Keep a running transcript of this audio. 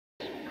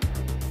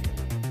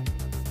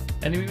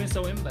Enemy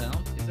missile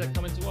inbound. Is that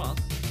coming to us?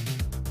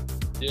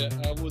 Yeah,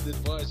 I would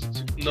advise you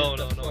to get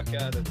the fuck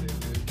out of there,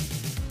 dude.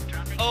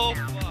 Oh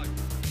fuck!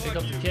 Pick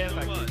up the care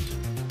package.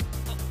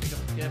 Pick up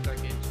the care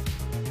package.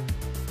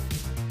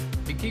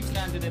 It keeps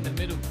landing in the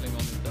middle, Klingon.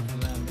 It doesn't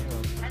land near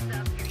us. Heads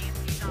up, your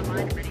EMP's online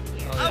and ready to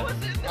use. I was in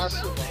the I building!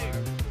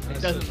 survived.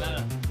 It doesn't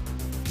matter.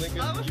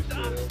 I was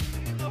down!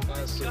 Oh my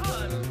I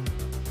survived. god!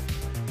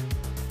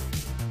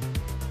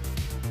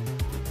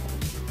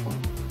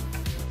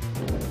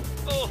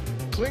 Oh!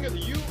 Klingon,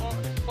 you are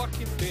a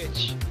fucking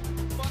bitch.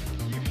 Fuck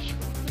you.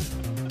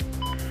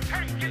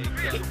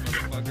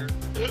 Motherfucker.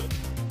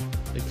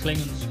 The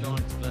Klingon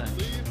strikes back.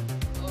 Leave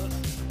us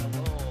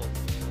alone.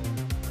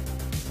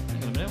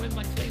 Hang on a minute, where's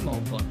my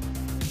Claymore gone?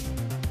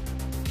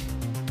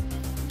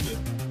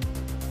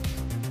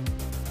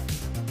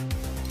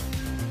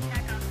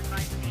 Attack off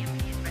device, the EMP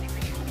is ready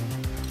for use.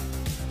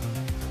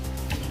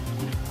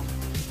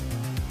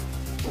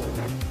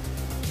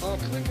 Oh,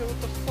 Klingon, what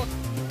the fuck?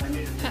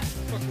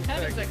 Fucking How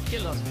does faggot. that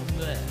kill us from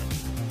there?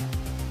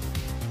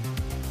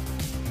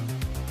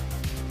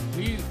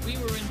 We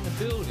were in the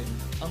building,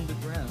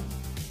 underground.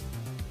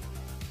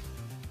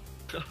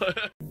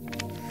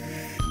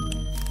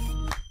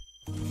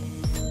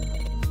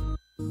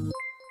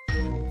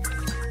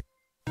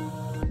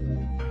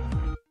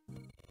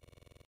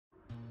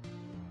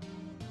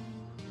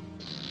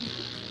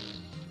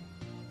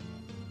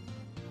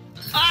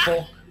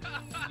 Fuck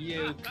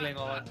you,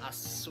 Klingon. I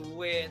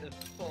swear to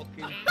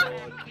fucking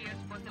God.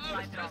 I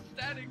was just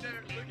standing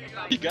there looking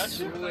up. You got I you.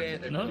 swear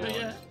to Not God.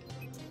 yet.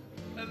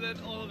 And then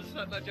all of a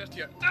sudden I just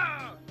hear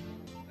ah!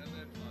 And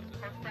then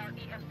Hostile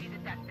EMP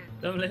detected.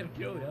 Don't let him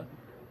kill you.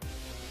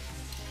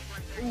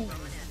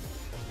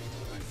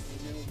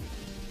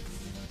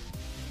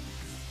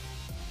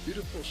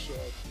 Beautiful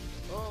shot.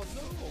 Oh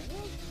no,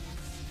 what?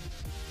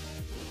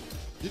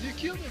 Did you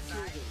kill me?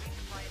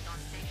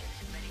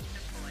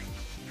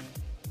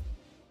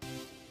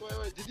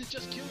 Wait, did you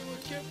just kill me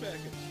with care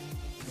package?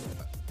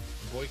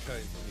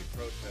 Boycotting any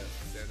protest,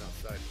 stand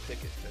outside,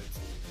 picket fence.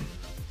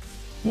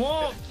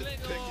 Whoa,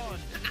 Klingon!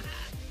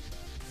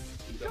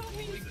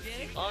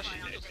 Oh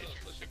shit,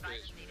 that's a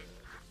crazy.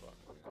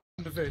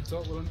 On the very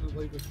top, we're under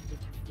like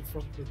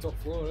the top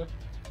floor, eh?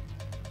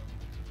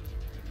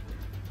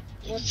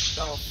 What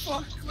the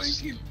fuck,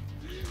 Lincoln?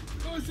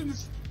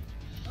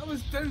 I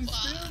was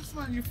downstairs,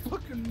 man, you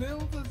fucking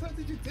nailed us, how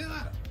did you do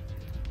that?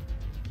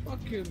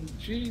 Fucking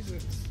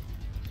Jesus.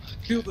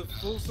 Killed the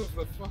pulse of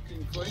the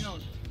fucking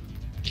Klingon.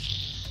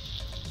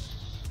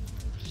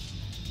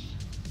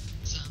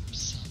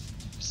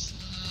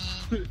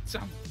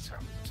 Chum,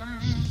 chum, chum.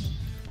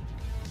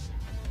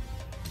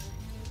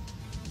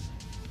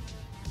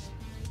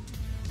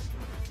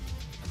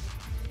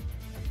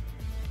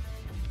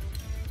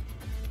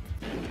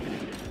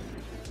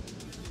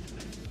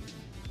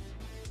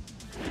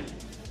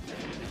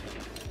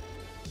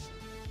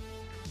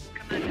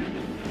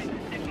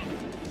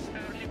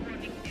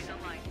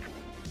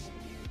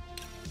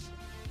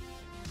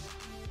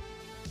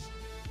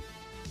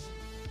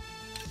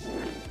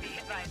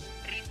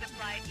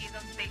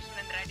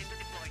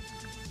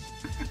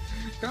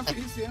 Can't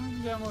be easy,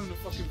 I'm on the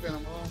fucking pen.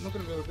 I'm not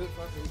gonna be able to do it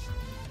fucking.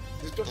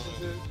 This doctor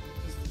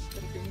is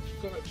fucking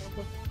got a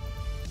chopper.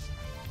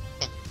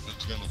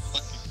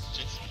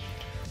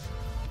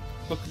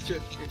 Fucking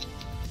jet.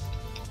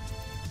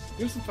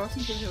 Here's some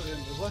passenger here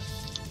then, the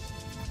left.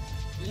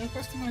 You know,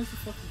 customize the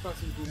fucking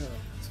passenger here.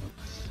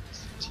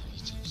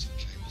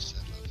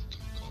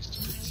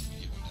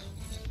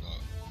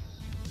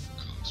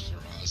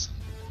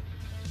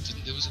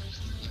 There was a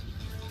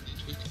network in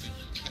the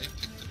UK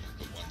picked them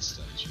up at one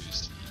stage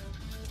recently.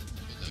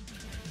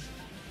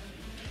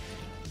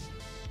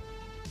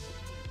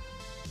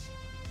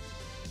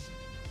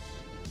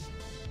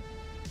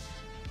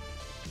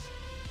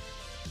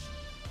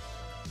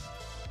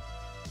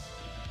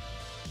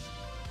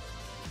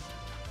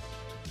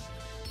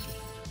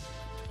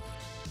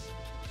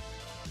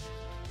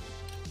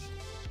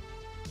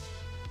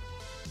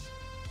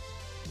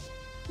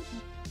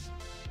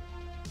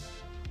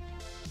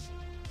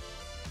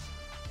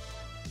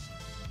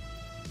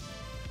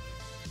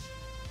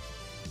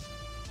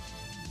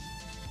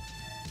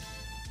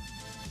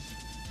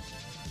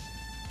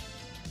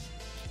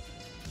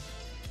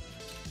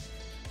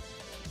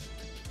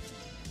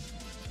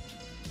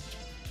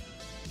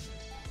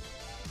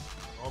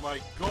 Oh my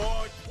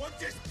god, what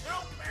just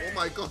killed me? Oh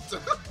my god,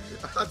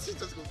 Azzy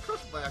just got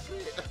crushed by a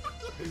crate.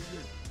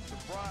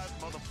 Surprise,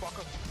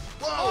 motherfucker.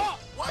 Whoa!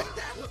 What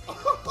the?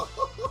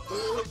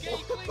 Holy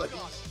shit!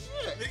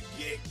 The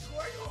gig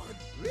Klingon!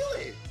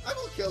 Really? I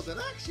got killed in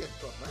action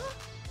from that.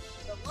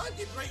 I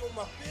landed right on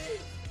my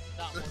face!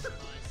 That was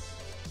nice.